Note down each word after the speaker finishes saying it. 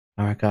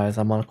Alright guys,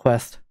 I'm on a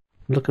quest.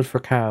 I'm looking for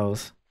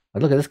cows. Oh,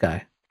 look at this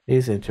guy.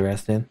 He's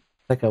interesting.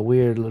 Like a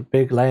weird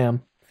big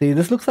lamb. See,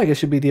 this looks like it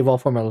should be the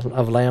evolved form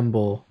of lamb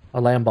bull.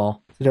 A lamb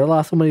ball. See, there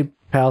are so many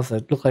cows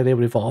that look like they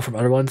would evolve from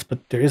other ones,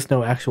 but there is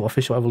no actual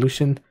official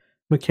evolution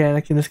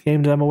mechanic in this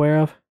game that I'm aware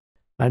of.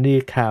 I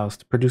need cows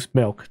to produce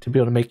milk to be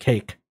able to make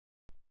cake.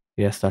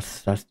 Yes,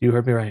 that's you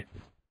heard me right.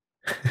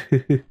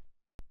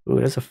 Ooh,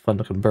 that's a fun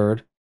looking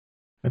bird.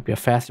 Might be a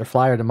faster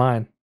flyer than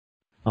mine.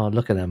 Oh,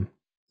 look at him.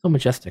 So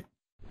majestic.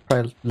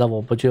 Probably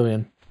level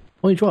bajillion.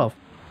 Only 12.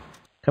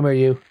 Come here,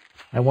 you.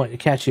 I want to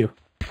catch you.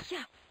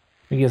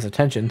 He gives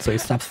attention, so he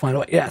stops flying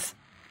away. Yes!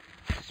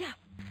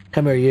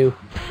 Come here, you.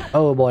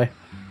 Oh, boy.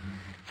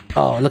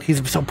 Oh, look,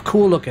 he's so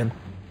cool looking.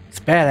 It's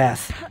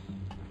badass.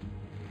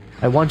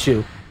 I want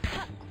you.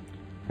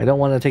 I don't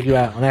want to take you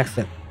out on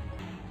accident.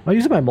 Am I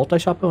using my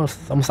multi-shot?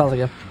 Almost sounds like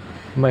it.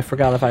 I might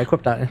forgot if I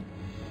equipped that.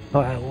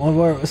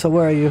 Oh, so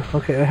where are you?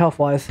 Okay,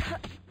 health-wise.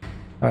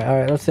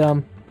 Alright, let's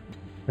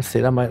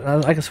see,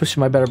 I can switch to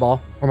my better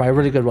ball, or my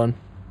really good one.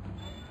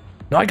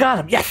 No, I got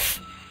him! Yes!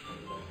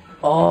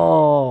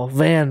 Oh,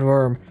 Van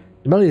Worm.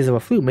 The melodies of a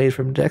flute made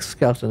from the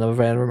exoskeleton of a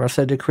Van Worm are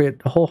said to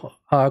create a whole,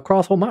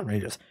 across whole mountain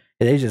ranges.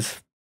 In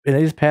ages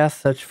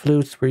past, such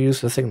flutes were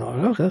used to signal.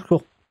 Okay, that's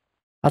cool.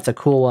 That's a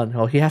cool one.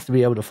 Oh, he has to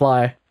be able to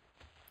fly.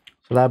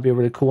 So that'd be a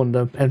really cool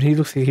one. And he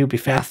looks like he would be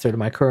faster than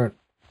my current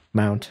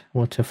mount.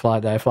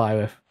 That I fly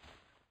with.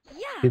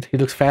 He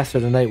looks faster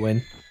than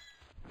Nightwind.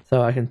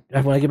 So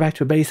when I get back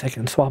to a base, I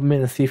can swap him in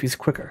and see if he's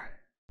quicker.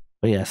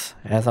 But yes,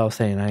 as I was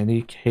saying, I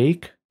need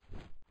cake.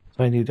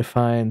 So I need to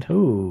find,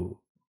 ooh,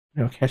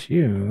 I'll catch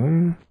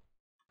you.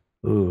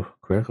 Ooh,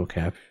 critical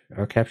cap,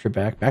 or capture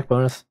back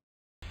bonus.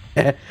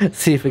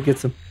 See if it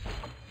gets him.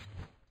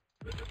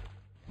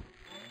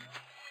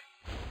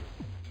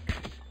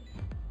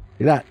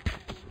 Look at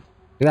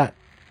that.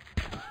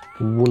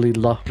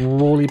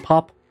 Woolly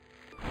pop.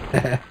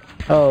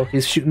 Oh,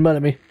 he's shooting mud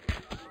at me.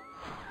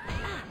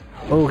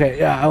 Okay,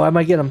 yeah, I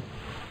might get him.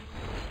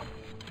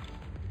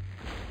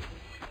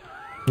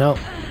 No.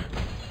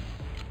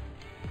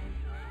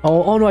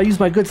 Oh no, I used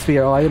my good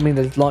sphere. Oh, I didn't mean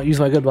to use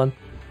my good one.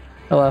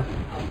 Oh well.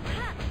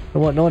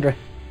 No wonder.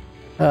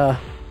 God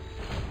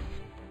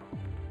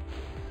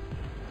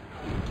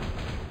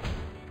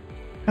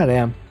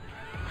damn.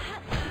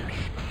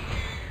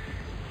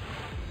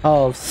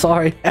 Oh,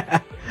 sorry.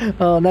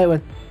 Oh,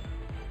 Nightwind.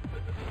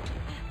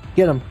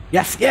 Get him.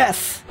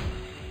 Yes!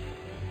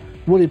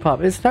 Woolly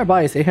Pop. Its entire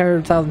body is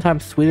 800,000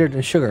 times sweeter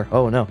than sugar.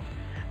 Oh no.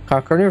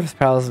 Carnivorous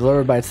pals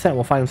lured by its scent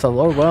will find themselves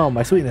overwhelmed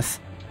by sweetness.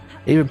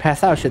 They even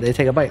pass out should they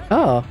take a bite.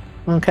 Oh,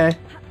 okay.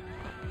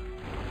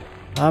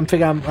 I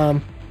think I'm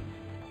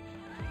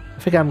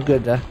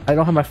good. I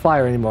don't have my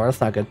flyer anymore. That's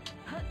not good.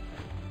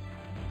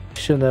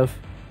 Shouldn't have.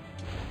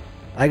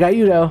 I got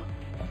you though.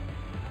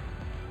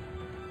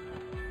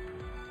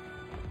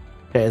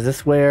 Okay, is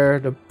this where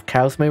the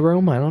cows may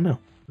roam? I don't know.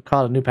 I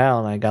caught a new pal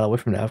and I got away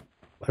from that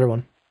other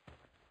one.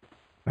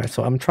 Alright,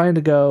 so I'm trying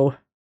to go.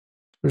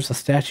 There's a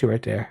statue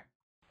right there.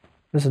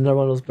 There's another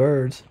one of those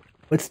birds.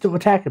 It's still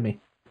attacking me.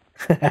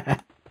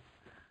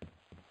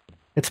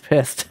 It's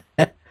pissed.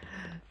 It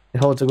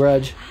holds a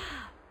grudge.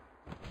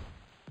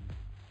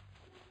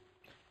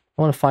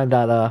 I want to find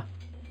that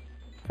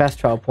fast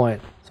travel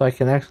point so I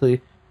can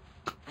actually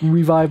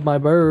revive my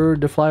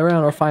bird to fly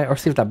around, or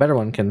see if that better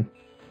one can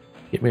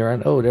get me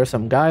around. Oh, there's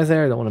some guys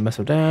there. Don't want to mess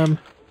with them.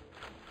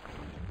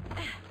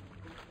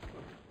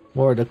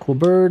 More of the cool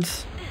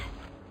birds.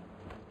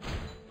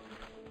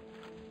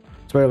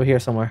 It's right over here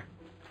somewhere.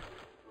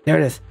 There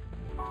it is.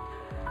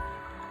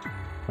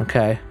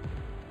 Okay.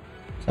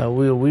 So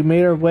we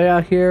made our way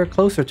out here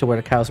closer to where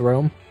the cows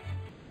roam.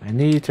 I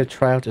need to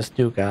try out this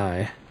new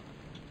guy.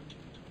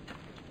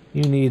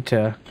 You need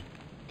to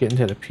get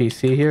into the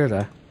PC here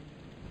to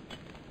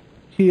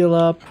heal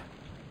up.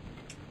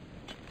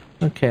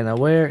 Okay, now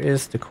where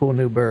is the cool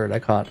new bird I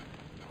caught?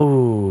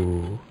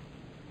 Ooh.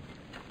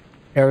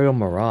 Aerial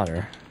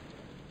Marauder.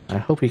 I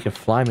hope he can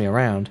fly me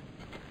around.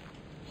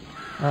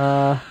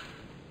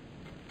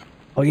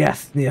 Oh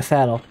yes, need a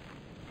saddle.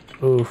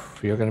 Oof,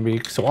 you're gonna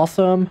be so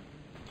awesome.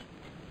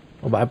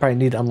 Oh, but I probably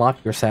need to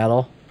unlock your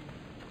saddle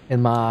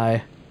in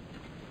my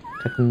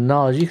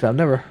technology because I've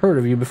never heard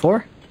of you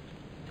before.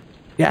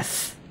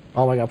 Yes.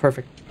 Oh my god,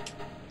 perfect.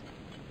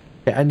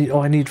 Okay, I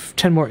need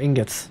 10 more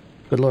ingots.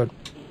 Good lord.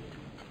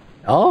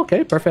 Oh,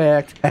 okay,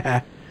 perfect.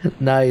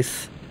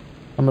 Nice.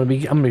 I'm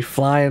gonna be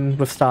flying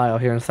with style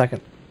here in a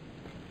second.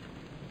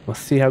 We'll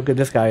see how good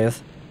this guy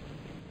is.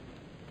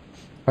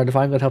 Hard to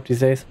find good help these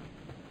days.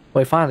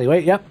 Wait, finally,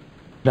 wait, yep.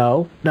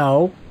 No.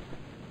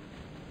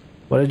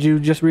 What did you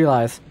just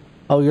realize?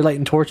 Oh, you're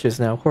lighting torches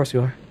now. Of course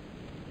you are.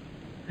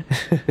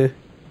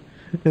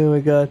 Oh my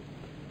god.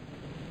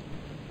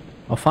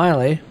 Well,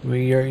 finally,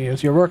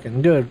 you're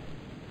working. Good.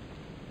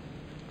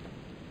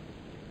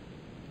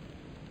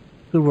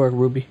 Good work,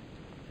 Ruby.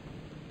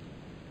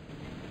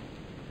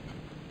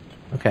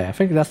 Okay, I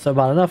think that's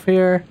about enough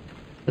here.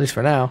 At least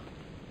for now.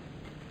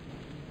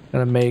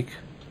 Gonna make...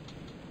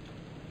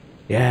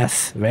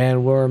 Yes,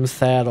 Van Worm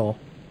saddle.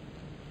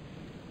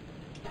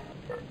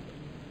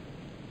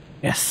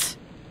 Yes.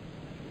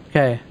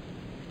 Okay.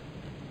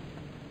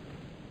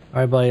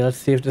 Alright, buddy, let's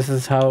see if this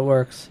is how it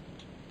works.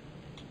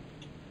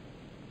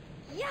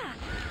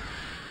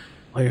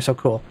 Oh, you're so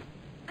cool.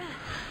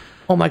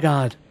 Oh my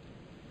god.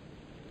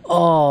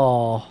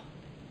 Oh.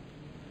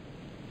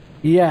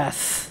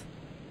 Yes.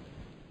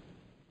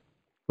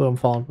 Oh, I'm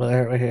falling.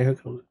 Right here.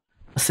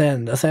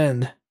 Ascend,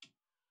 ascend.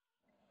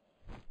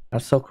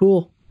 That's so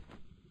cool.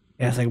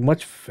 Yeah, it's like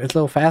it's a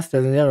little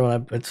faster than the other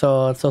one. It's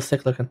so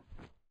sick looking.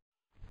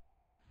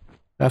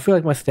 I feel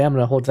like my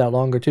stamina holds out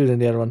longer too than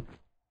the other one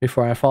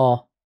before I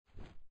fall.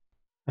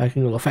 I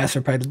can go a little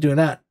faster probably doing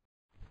that.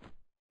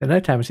 At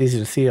nighttime it's easy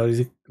to see all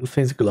these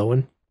things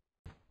glowing.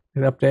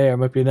 And up there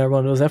might be another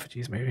one of those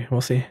effigies maybe.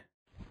 We'll see.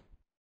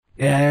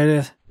 Yeah, there it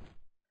is.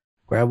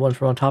 Grab one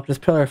from on top of this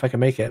pillar if I can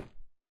make it.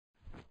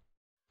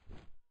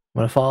 I'm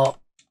gonna fall.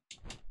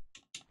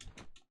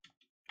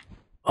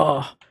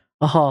 Oh.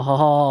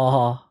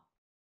 Oh.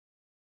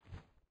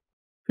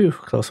 Phew,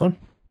 close one.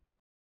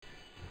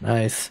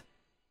 Nice.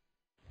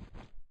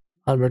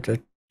 I'm at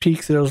the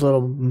peaks of those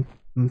little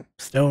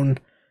stone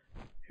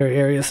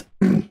areas.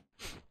 I'm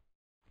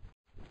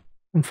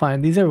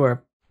fine. These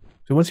everywhere.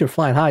 So once you're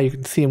flying high, you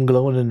can see them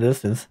glowing in the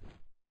distance.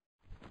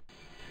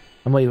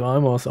 I might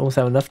almost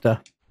have enough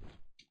to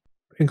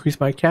increase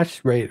my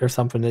catch rate or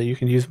something that you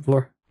can use them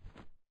for.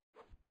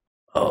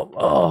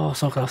 Oh,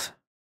 so close.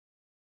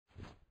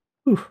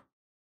 Whew.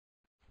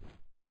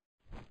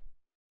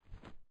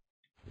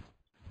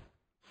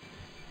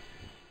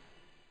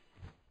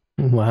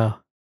 Wow.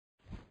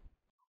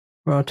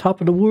 We're on top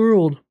of the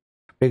world.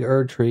 Big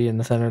Erd tree in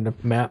the center of the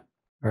map,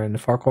 or in the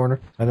far corner.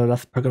 I know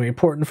that's going to be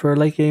important for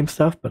late game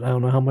stuff, but I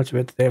don't know how much of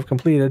it they have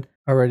completed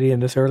already in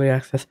this early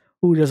access.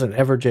 Ooh, there's an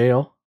ever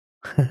jail,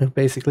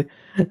 basically.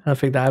 I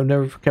think that I've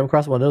never come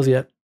across one of those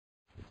yet.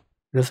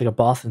 Just like a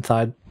boss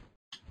inside.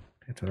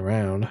 Turn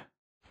around.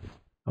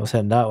 I was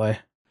heading that way.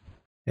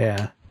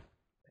 Yeah.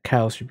 The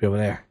cows should be over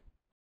there.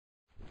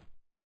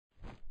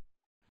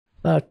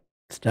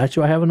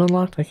 Statue I haven't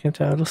unlocked? I can't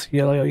tell. It looks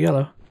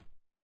yellow.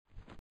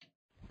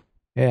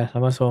 Yeah, I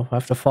might as well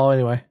have to fall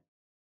anyway.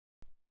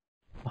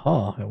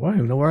 Oh, I don't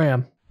even know where I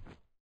am.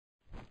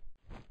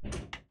 I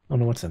don't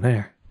know what's in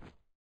there.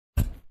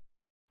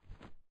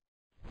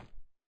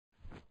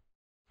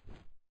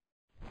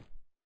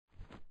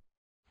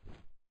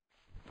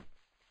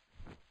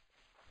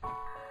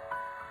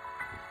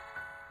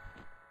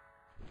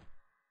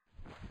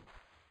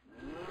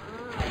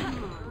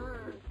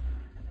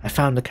 I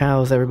found the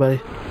cows,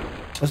 everybody.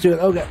 Let's do it.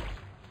 Okay.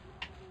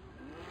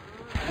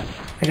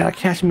 I gotta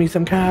catch me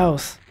some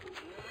cows.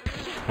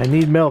 I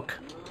need milk.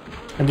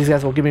 And these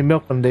guys will give me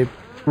milk when they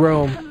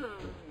roam.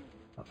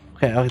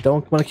 Okay, I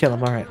don't want to kill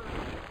them. Alright.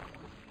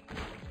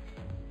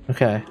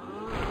 Okay.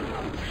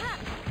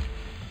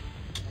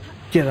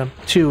 Get them.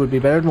 2 would be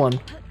better than 1.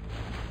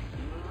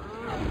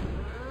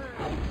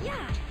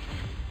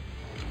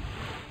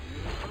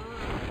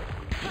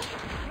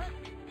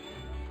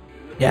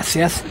 Yes.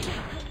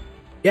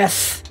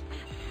 Yes!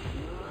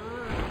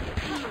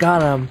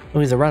 Got him. Oh,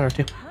 he's a runner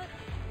too.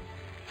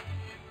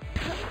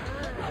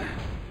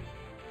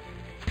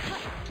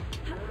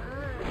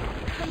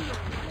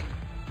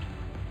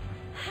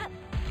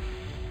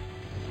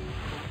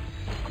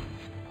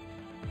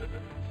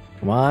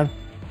 Come on.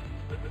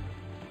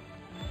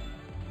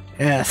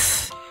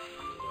 Yes.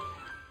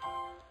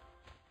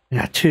 I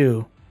got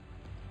 2.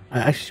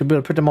 I should be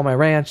able to put them on my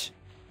ranch.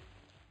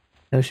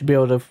 And I should be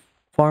able to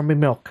farm me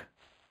milk.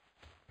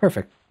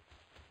 Perfect.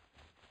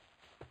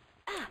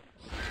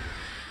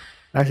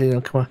 Actually,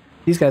 no, come on.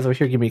 These guys over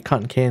here give me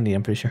cotton candy,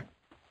 I'm pretty sure.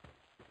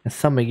 And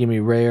some may give me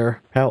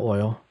rare pal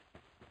oil.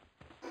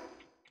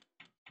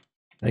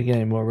 Did I get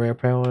any more rare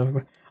pal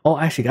oil? Oh,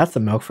 I actually got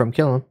some milk from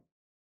killing them.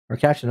 Or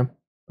catching them.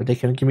 But they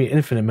can give me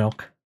infinite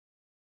milk.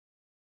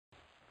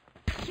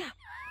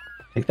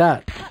 Take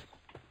that.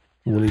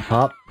 Woolly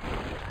pop.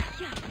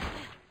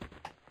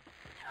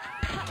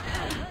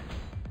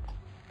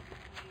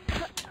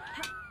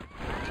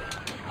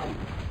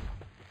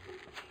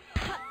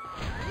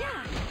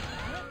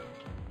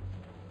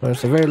 But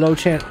it's a very low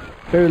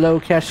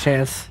catch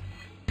chance.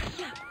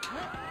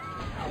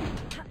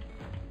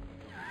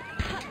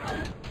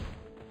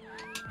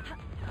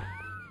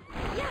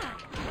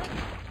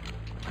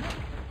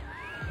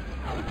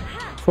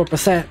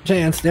 %,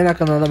 chance. They're not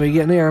gonna let me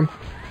get near him.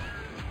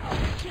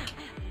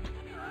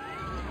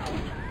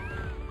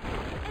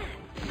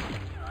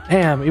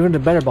 Damn, even the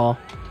better ball.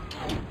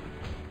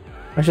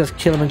 Let's just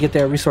kill him and get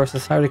their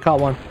resources. I already caught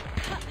one.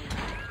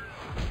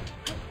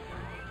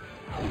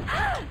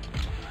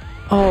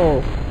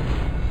 Oh.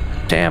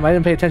 Damn, I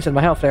didn't pay attention to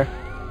my health there.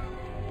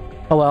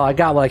 Oh well, I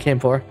got what I came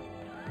for.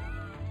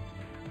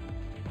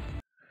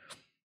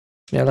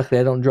 Yeah, luckily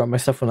I don't drop my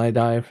stuff when I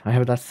dive. I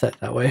have that set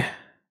that way.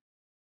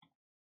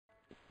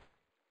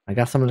 I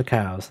got some of the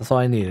cows. That's all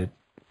I needed.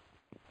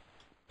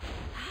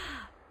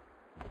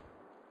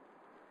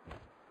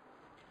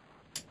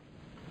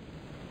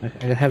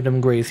 I have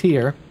them graze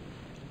here.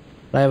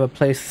 I have a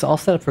place all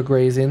set up for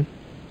grazing.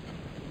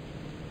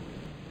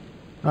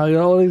 You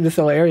know, only this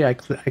little area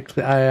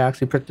I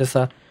actually put this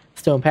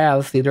stone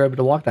paths, so they're able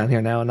to walk down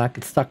here now and not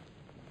get stuck.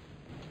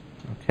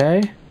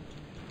 Okay.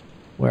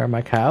 Where are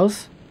my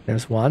cows?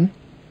 There's one.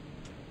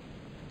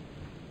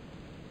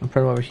 I'll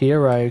put them over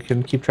here where I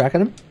can keep track of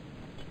them.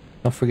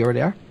 Don't forget where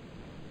they are.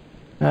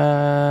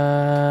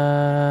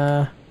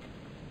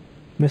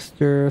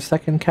 Mr.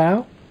 Second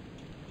Cow.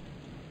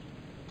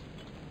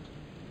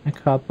 I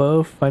caught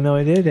both. I know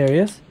I did. There he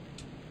is.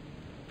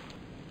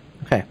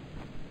 Okay.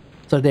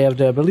 So they have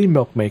the, I believe,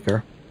 milk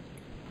maker.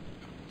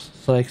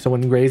 So like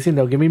someone grazing,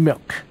 they'll give me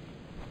milk.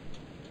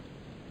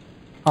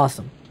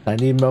 Awesome. I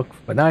need milk,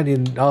 but now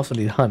I also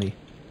need honey.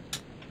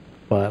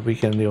 But we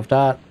can deal with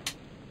that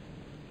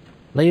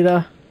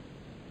later.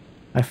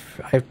 I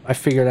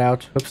figured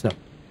out, oops, no.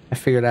 I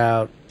figured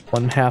out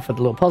one half of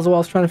the little puzzle I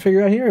was trying to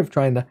figure out here of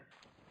trying to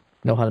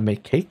know how to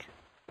make cake.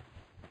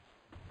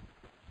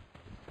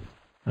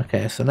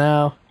 Okay, so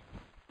now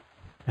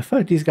I feel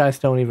like these guys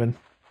don't even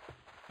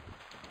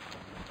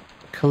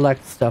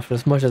collect stuff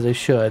as much as they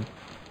should.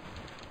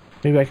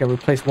 Maybe I can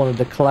replace one of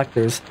the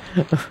collectors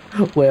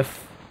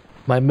with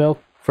my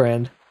milk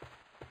friend.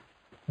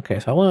 Okay,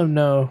 so I want to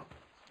know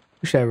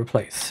who should I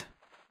replace.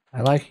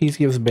 I like he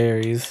gives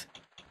berries.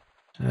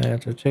 I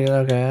have to check it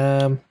out.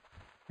 Okay,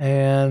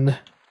 and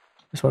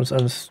this one's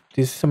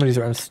some of these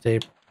are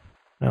unstable.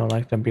 I don't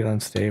like them being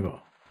unstable.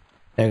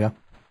 There you go.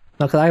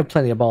 No, because I have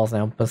plenty of balls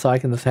now, but so I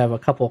can just have a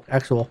couple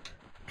actual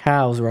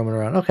cows roaming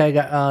around. Okay,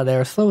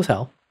 they're slow as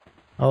hell.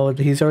 Oh,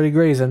 he's already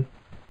grazing.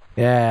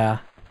 Yeah,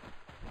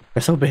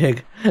 they're so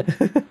big.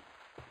 I'm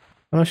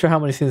not sure how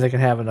many things I can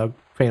have in a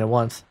crane at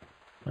once.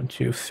 1,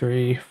 2,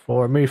 3,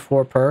 4, maybe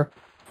 4 per.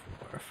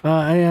 4, 5.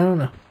 I don't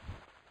know.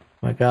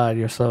 My God,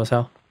 you're slow as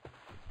hell.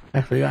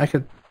 Actually, I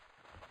could.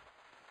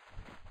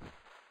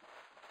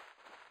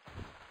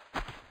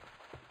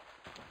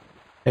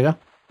 There you go.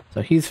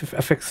 So he's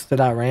affixed to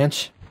that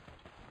ranch.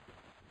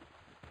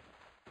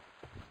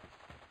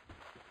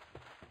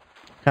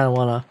 Kind of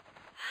want to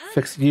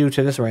fix you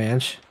to this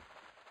ranch.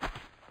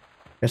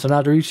 Okay, so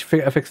now to reach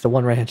affixed to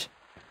one ranch.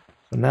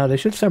 So now they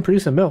should start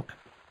producing milk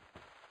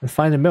and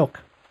finding milk.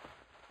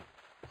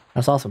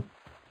 That's awesome.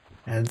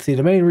 And see,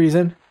 the main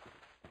reason.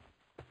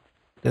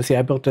 You see,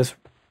 I built this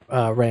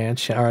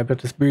ranch, or I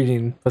built this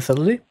breeding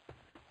facility.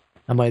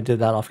 I might have did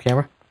that off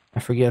camera. I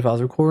forget if I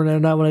was recording it or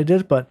not when I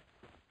did, but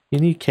you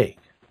need cake.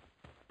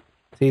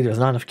 See, there's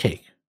not enough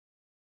cake.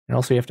 And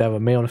also you have to have a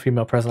male and a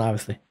female present,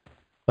 obviously.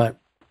 But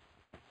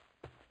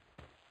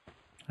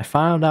I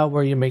found out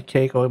where you make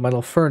cake, or my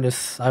little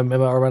furnace, or my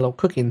little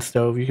cooking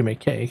stove, you can make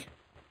cake.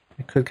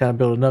 I could kind of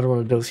build another one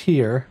of those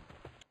here.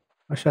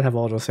 I should have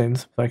all those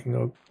things, so I can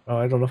go, oh,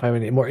 I don't know if I have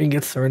any more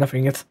ingots or enough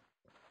ingots.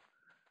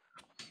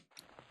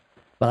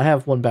 But I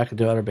have one back at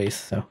the other base,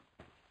 so.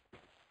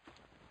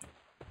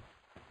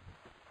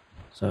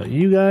 So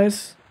you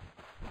guys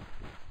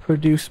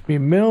produce me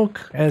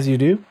milk, as you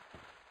do.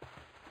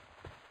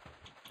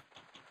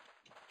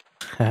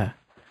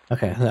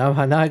 Okay, now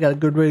I got a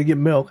good way to get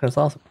milk. That's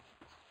awesome.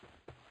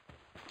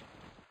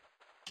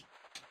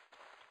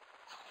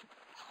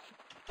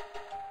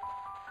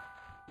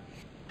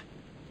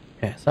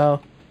 Okay, so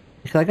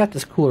because I got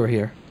this cooler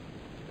here.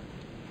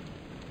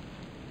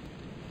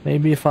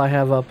 Maybe if I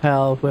have a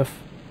pal with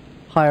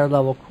higher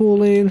level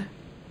cooling.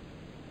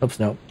 Oops,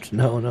 no.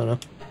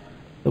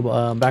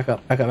 Back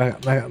up. I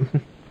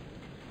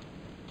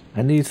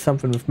need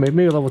something with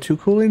maybe level 2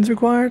 cooling is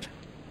required.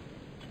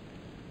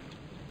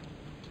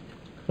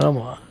 Come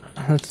on.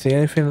 Let's see,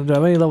 anything. Do I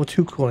have any level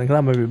 2 cooling?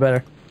 That might be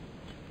better.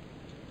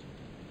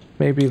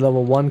 Maybe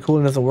level 1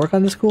 cooling doesn't work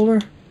on this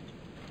cooler?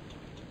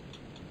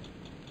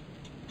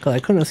 Cause I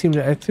couldn't seem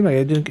to. It seemed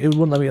like it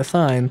wouldn't let me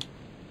assign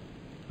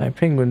my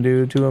penguin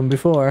dude to him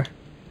before.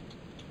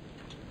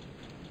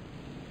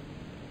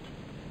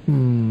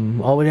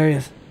 Oh, there he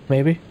is.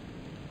 Maybe.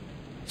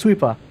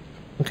 Sweeper.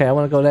 Okay, I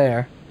want to go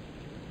there.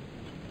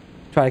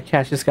 Try to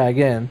catch this guy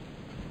again.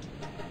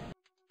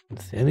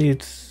 Let's see, I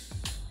need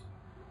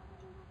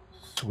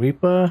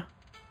Sweeper.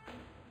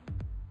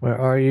 Where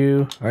are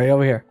you? Are you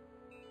over here?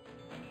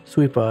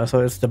 Sweeper, so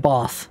it's the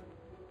boss.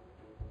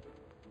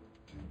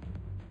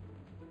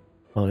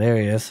 Oh, there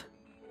he is.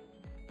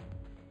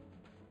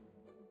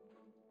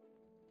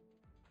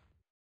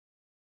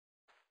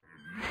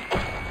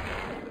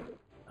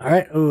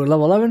 Alright, ooh,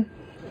 level 11.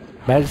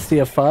 Majesty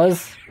of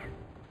Fuzz.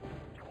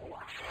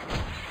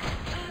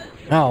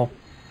 Ow.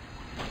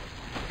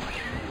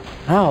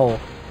 Ow.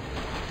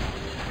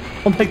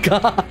 Oh my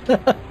god.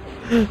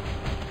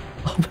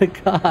 Oh my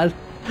god.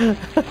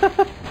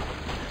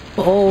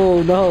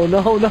 Oh no,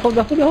 no. Oh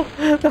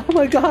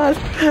my god.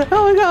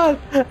 Oh my god.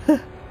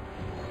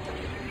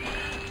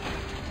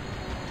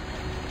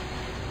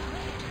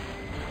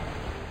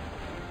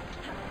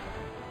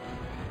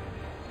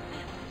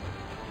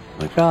 Oh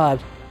my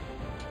god.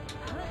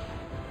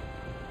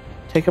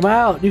 Take him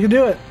out. You can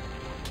do it.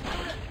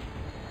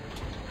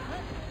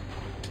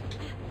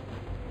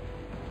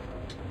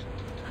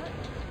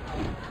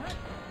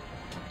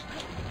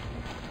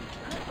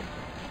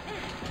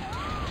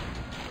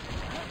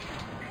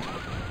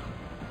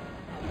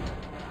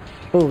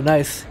 Oh,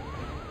 nice.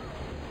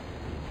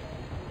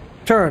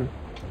 Turn.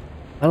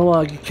 I don't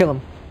want to kill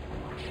him.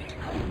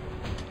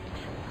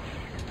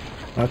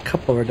 A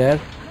couple are dead.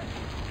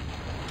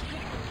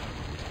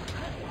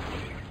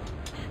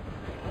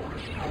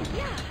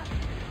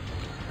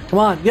 Come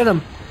on, get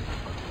him.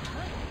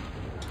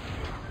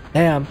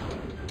 Damn.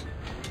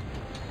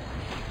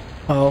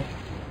 Uh-oh.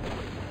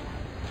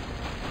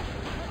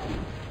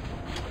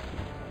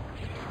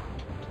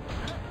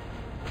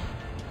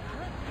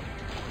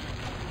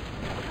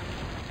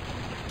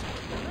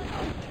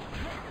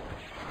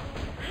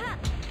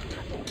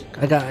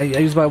 I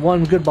used my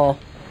one good ball.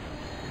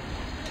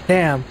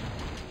 Damn.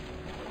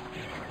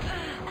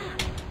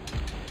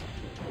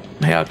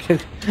 Maybe I'll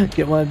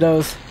get one of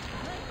those.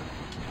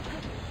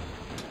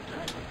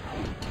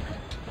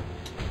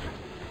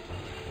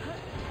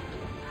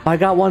 I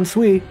got one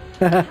sweet.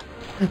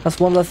 That's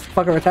one less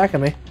fucker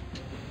attacking me.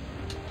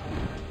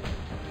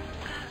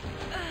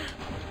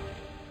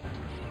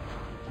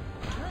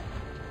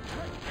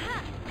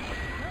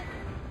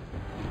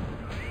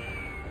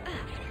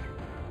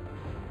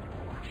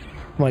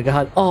 Oh my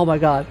god. Oh my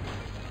god.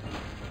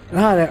 Get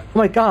out of there. Oh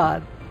my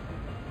god.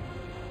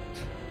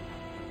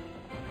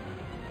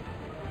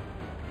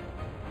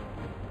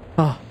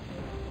 Oh.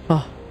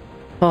 Oh.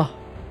 Oh.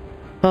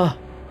 Oh.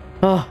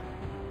 Oh.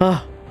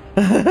 Oh.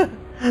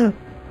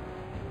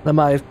 Let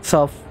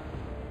myself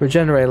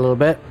regenerate a little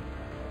bit.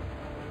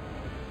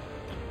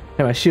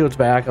 Get my shield's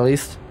back at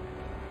least.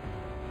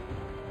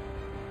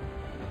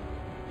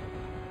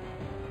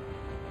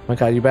 Oh my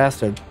god, you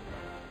bastard.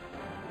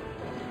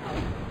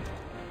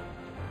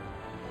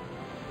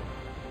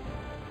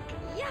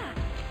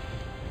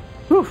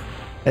 Whew.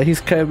 Yeah,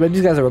 these guys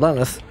are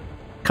relentless.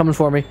 Coming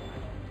for me.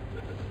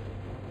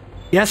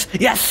 Yes!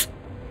 Yes!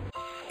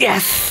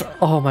 Yes!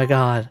 Oh my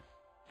god.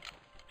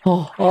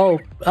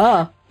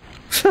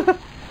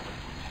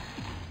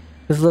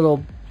 This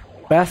little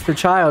bastard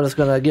child is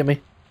gonna get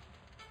me.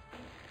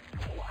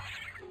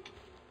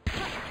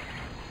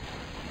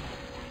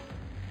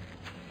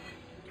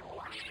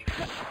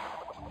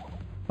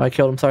 I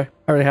killed him, sorry.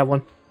 I already have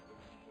one.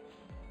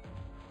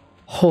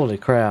 Holy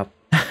crap.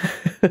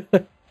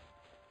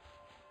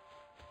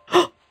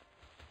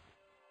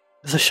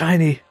 It's a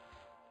shiny.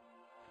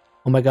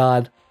 Oh my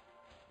god.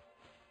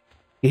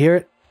 You hear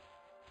it?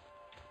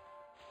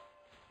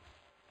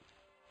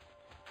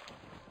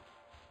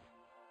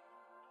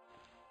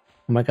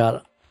 Oh my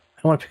god.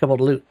 I want to pick up all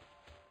the loot.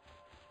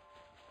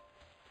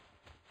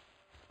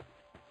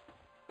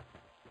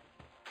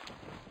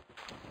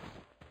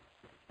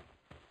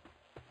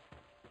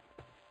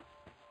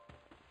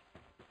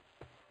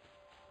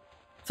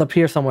 It's up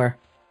here somewhere.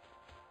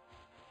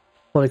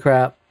 Holy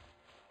crap.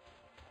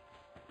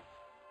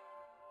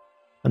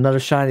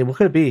 Another shiny. What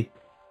could it be?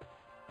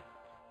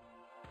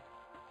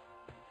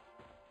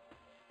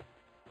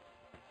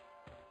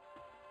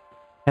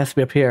 Has to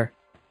be up here.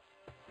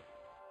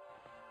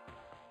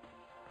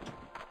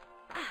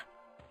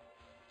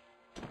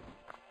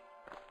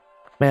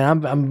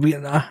 Man, I'm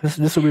being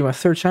this will be my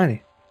third shiny.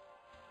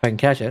 If I can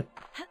catch it.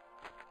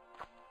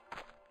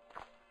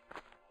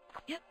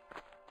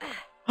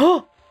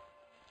 Oh!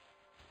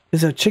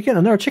 Is it a chicken?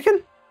 Another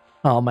chicken?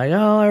 Oh my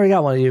god, I already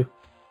got one of you.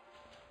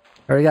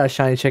 I already got a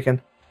shiny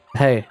chicken.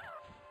 Hey,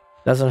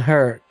 doesn't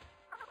hurt.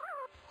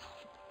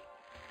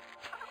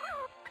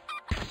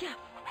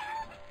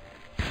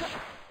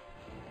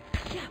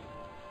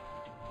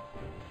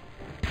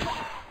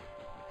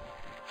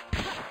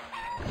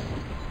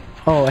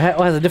 Oh, it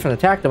has a different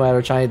attack than my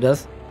other shiny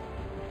does.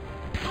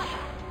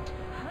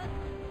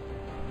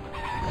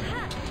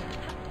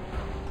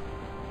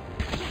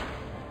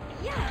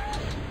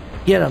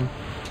 Get him.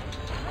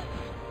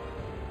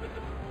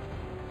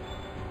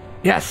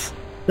 Yes.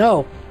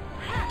 No.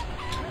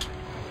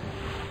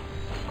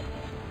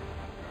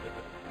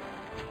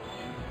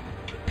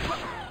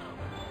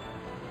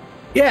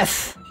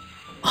 Yes.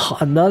 Oh,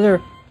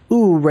 another.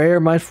 Ooh, rare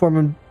mind form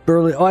and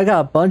burly. Oh, I got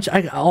a bunch.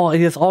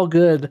 It's all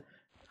good.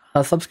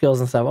 Sub skills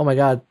and stuff. Oh my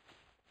god.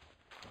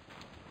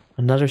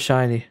 Another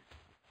shiny.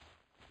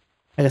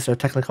 I guess they're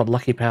technically called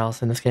Lucky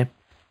Pals in this game.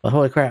 But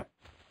holy crap.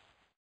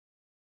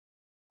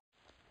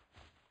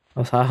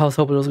 I was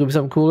hoping it was going to be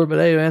something cooler, but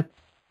hey man.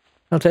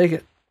 I'll take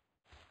it.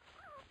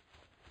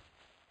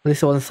 At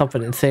least it wasn't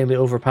something insanely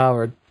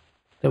overpowered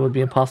that would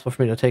be impossible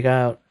for me to take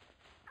out.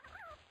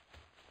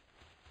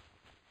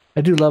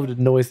 I do love the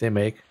noise they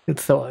make.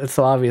 It's so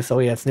obvious. Oh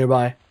yeah, it's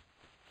nearby.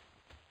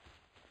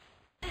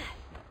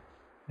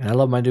 And I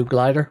love my new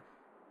glider.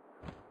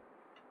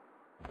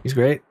 He's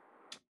great.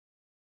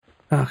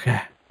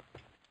 Okay.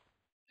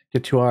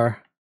 Get to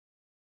our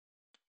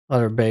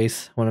other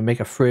base. I want to make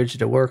a fridge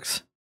that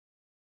works.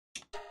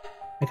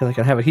 Because I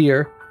can have it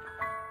here.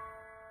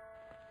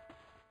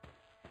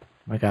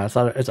 Oh my god,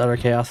 it's utter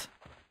chaos.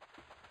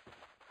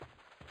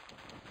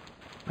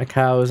 My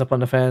cow is up on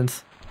the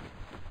fence.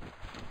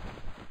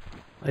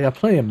 I got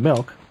plenty of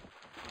milk.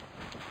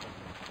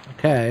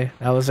 Okay,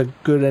 that was a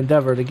good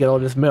endeavor to get all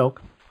this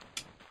milk.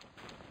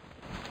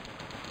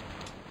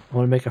 I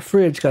want to make a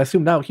fridge because I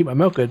assume that will keep my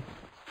milk good.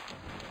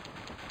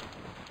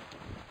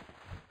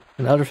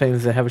 and other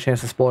things that have a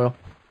chance to spoil.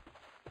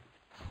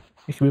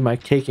 It can be my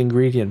cake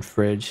ingredient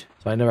fridge,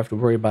 so I never have to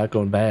worry about it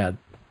going bad.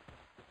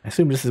 I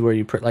assume this is where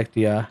you put like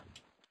the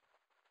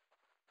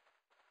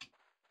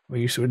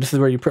this is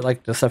where you put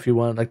like the stuff you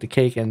want, like the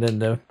cake, and then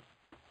the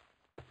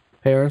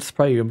parents.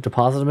 Probably you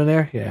deposit them in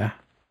there. Yeah,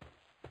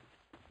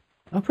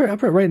 I'll put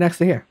it right next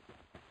to here.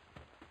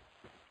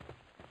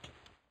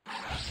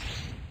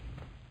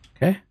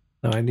 Okay,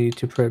 now I need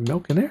to put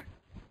milk in there.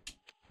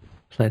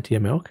 Plenty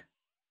of milk.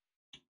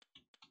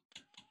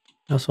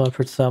 I also want to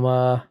put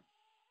some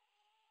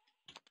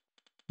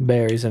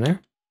berries in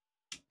there.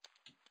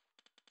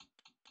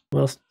 What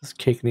else does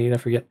cake need? I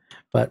forget.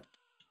 But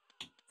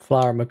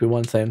flour might be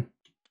one thing.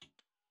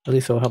 At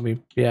least it'll help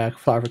me. Yeah,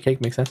 flour for cake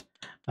makes sense.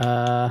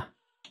 I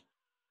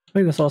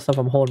think that's all the stuff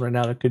I'm holding right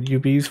now that could you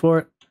be used for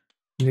it.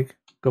 You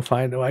go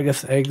find. Oh, I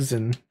guess eggs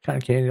and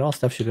cotton candy. All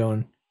stuff should go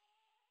in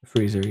the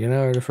freezer, you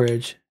know, or the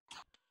fridge.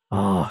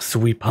 Oh,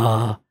 sweet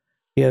pa.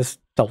 He has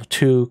level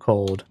 2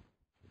 cold.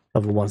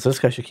 Level 1. So this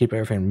guy should keep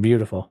everything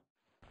beautiful.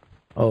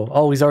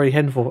 Oh, he's already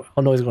heading for.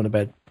 Oh no, he's going to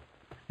bed.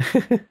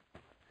 It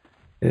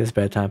is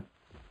bedtime.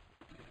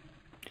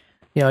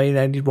 Yeah,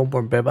 I need one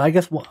more bed, but I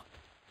guess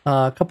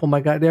a couple of my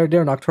guys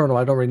they're nocturnal.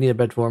 I don't really need a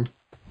bed for them.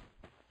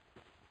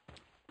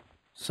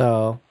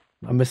 So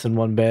I'm missing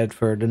one bed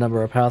for the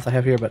number of pals I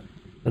have here, but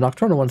the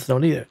nocturnal ones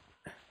don't need it.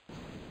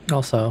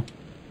 Also,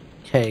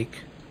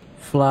 cake,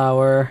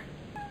 flour.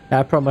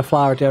 I put my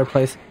flour at the other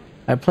place.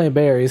 I'm playing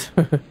berries.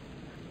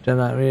 Then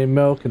I mean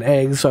milk and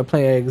eggs, so I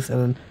play eggs, and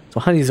then so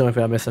honey's the only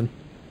thing I'm missing.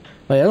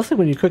 But yeah, it looks like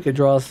when you cook, it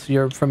draws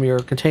from your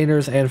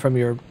containers and from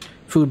your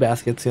food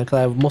baskets. You know, because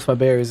I have most of my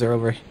berries are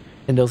over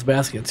in those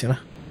baskets. You know,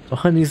 so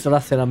honey's the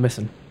last thing I'm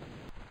missing.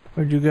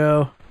 Where'd you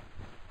go?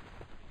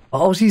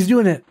 Oh, he's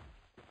doing it.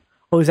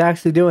 Oh, he's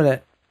actually doing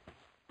it.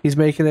 He's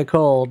making it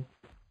cold.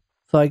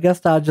 So I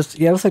guess I'll just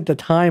it looks like the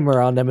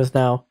timer on them is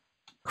now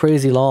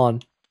crazy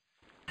long.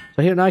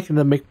 So here now I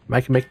can make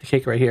the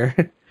cake right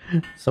here.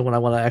 So when I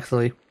want to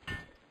actually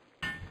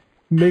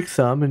make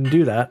some and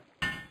do that.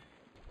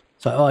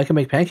 So I can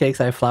make pancakes.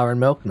 I have flour and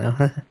milk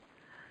now.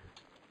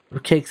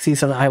 Cake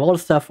season. I have all the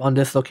stuff on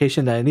this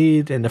location that I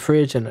need in the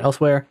fridge and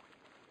elsewhere.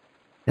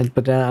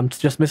 But then I'm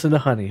just missing the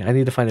honey. I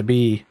need to find a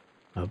bee.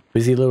 A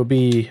busy little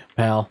bee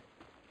pal.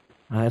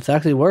 It's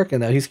actually working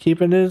now. He's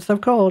keeping it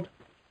stuff cold.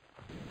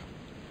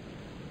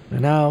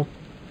 And now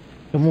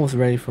I'm almost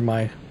ready for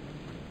my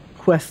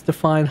quest to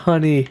find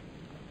honey.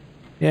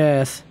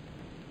 Yes.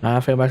 I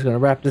think I'm actually going to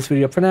wrap this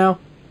video up for now.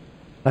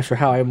 Not sure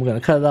how I'm going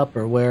to cut it up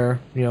or where,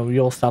 you know,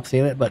 you'll stop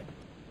seeing it, but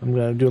I'm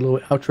going to do a little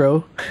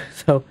outro.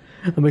 So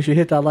make sure you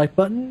hit that like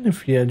button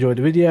if you enjoyed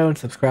the video and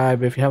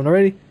subscribe if you haven't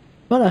already.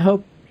 But I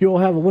hope you all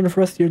have a wonderful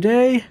rest of your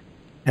day,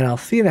 and I'll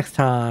see you next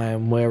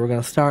time where we're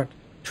going to start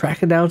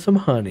tracking down some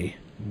honey.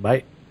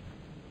 Bye.